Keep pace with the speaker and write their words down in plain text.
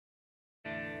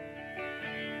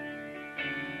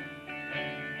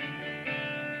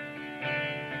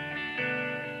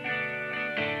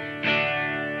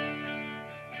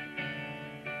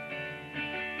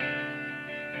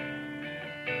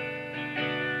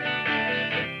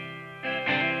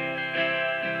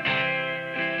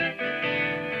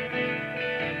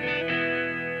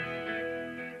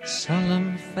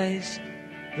Solemn-faced,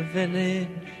 the village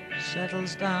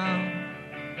settles down,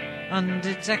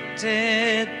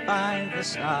 undetected by the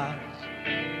stars,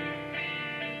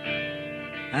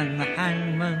 and the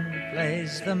hangman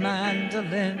plays the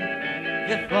mandolin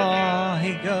before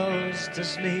he goes to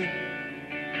sleep.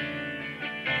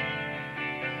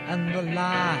 And the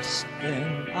last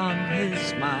thing on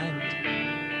his mind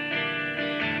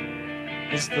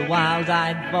is the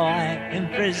wild-eyed boy in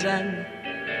prison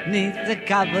 'neath the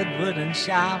covered wooden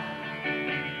shaft.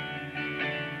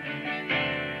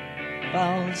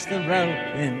 Folds the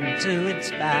rope into its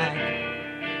bag,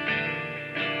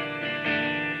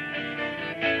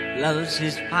 blows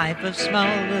his pipe of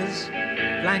smoulders,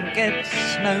 blankets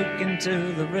smoke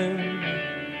into the room,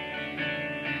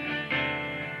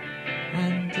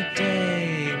 and the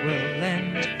day will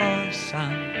end for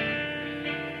some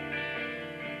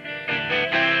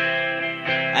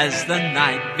as the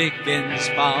night begins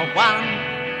for one.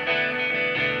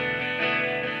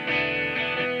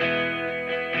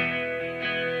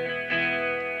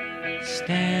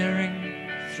 Staring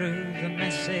through the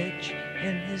message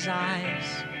in his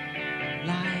eyes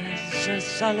lies a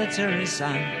solitary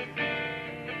sun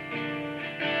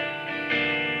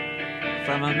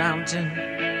from a mountain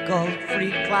called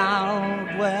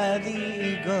Freecloud, where the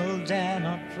eagle dare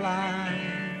not fly.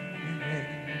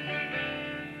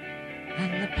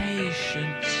 And the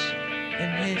patience in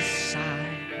his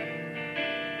sigh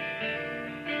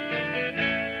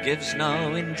gives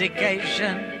no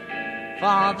indication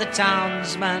for the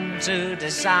townsman to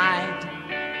decide.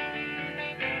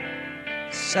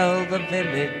 So the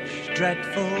village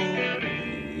dreadful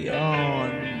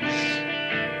yawns,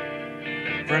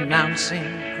 pronouncing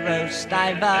gross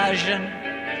diversion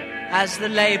as the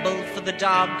label for the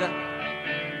dog.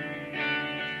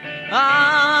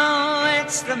 Oh,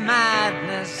 it's the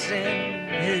madness in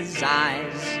his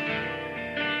eyes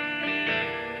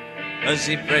as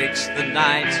he breaks the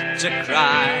night to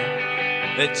cry,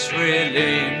 it's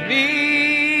really me,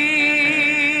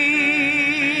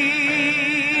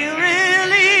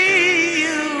 really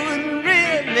you and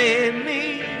really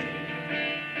me.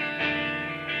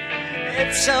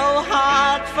 It's so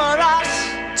hard for us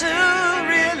to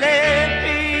really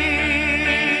be.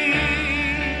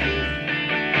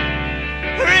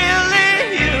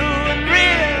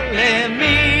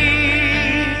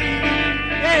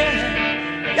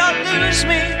 Lose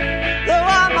me, though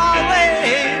I'm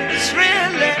always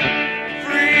really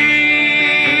free.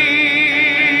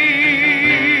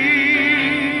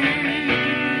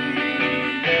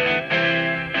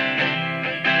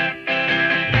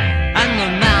 And the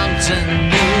mountain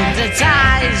moved its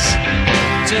eyes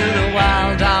to the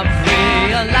world of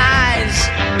realize,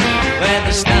 where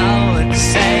the snow had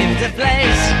saved a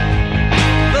place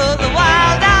for the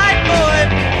wild-eyed boy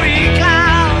Freecloud.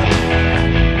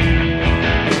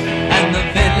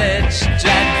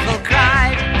 Dreadful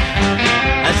cried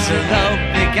as the rope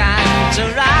began to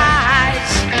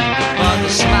rise, for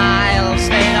the smile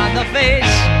stayed on the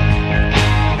face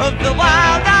of the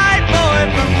wild-eyed boy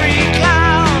from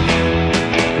Freecloud.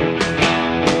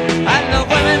 And the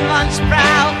women once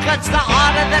proud clutched the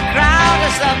heart of the crowd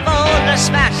as the boulder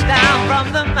smashed down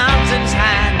from the mountain's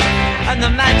hand, and the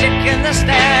magic in the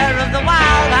stare of the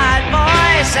wild-eyed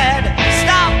boy said,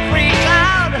 "Stop,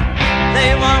 Freecloud,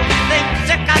 they won't think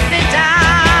to cut me down."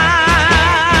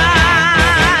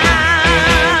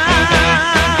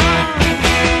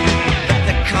 But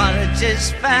the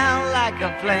cottages fell like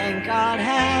a playing card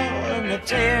hell, and the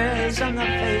tears on the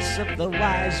face of the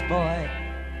wise boy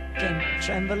came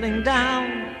trembling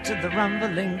down to the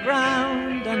rumbling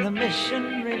ground, and the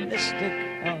missionary mystic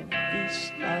of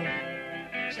peace love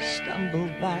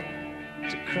stumbled back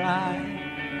to cry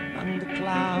among the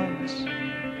clouds.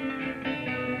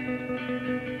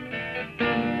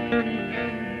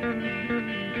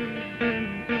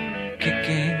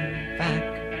 Kicking back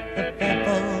the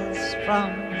pebbles from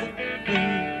the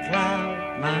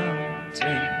Freecloud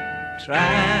mountain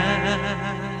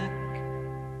track.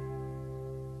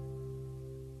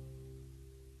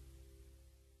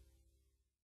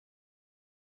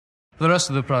 For the rest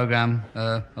of the programme,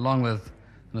 along with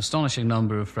an astonishing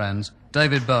number of friends,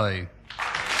 David Bowie.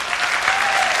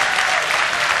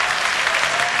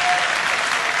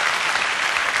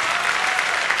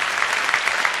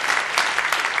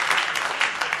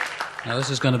 Now, this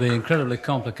is going to be incredibly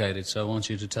complicated, so I want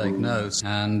you to take notes.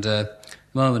 And at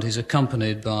the moment, he's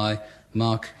accompanied by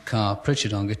Mark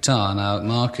Carr-Pritchard on guitar. Now,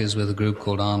 Mark is with a group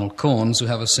called Arnold Corns, who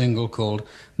have a single called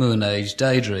Moon Age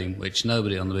Daydream, which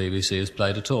nobody on the BBC has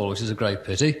played at all, which is a great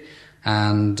pity.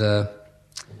 And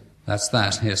that's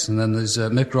that, yes. And then there's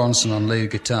Mick Ronson on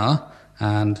lead guitar,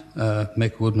 and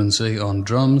Mick Woodmansey on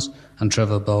drums, and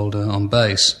Trevor Boulder on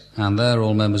bass. And they're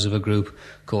all members of a group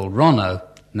called Rono.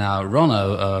 Now,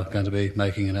 Rono are going to be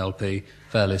making an LP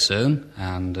fairly soon,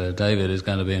 and David is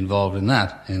going to be involved in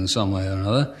that in some way or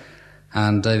another.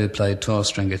 And David played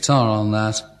 12-string guitar on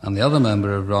that, and the other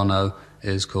member of Rono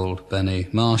is called Benny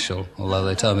Marshall, although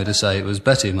they told me to say it was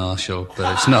Betty Marshall,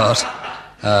 but it's not.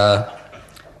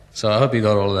 So I hope you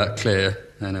got all of that clear,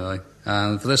 anyway.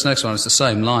 And for this next one, it's the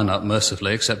same lineup,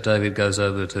 mercifully, except David goes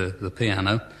over to the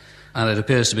piano, and it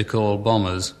appears to be called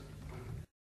Bombers.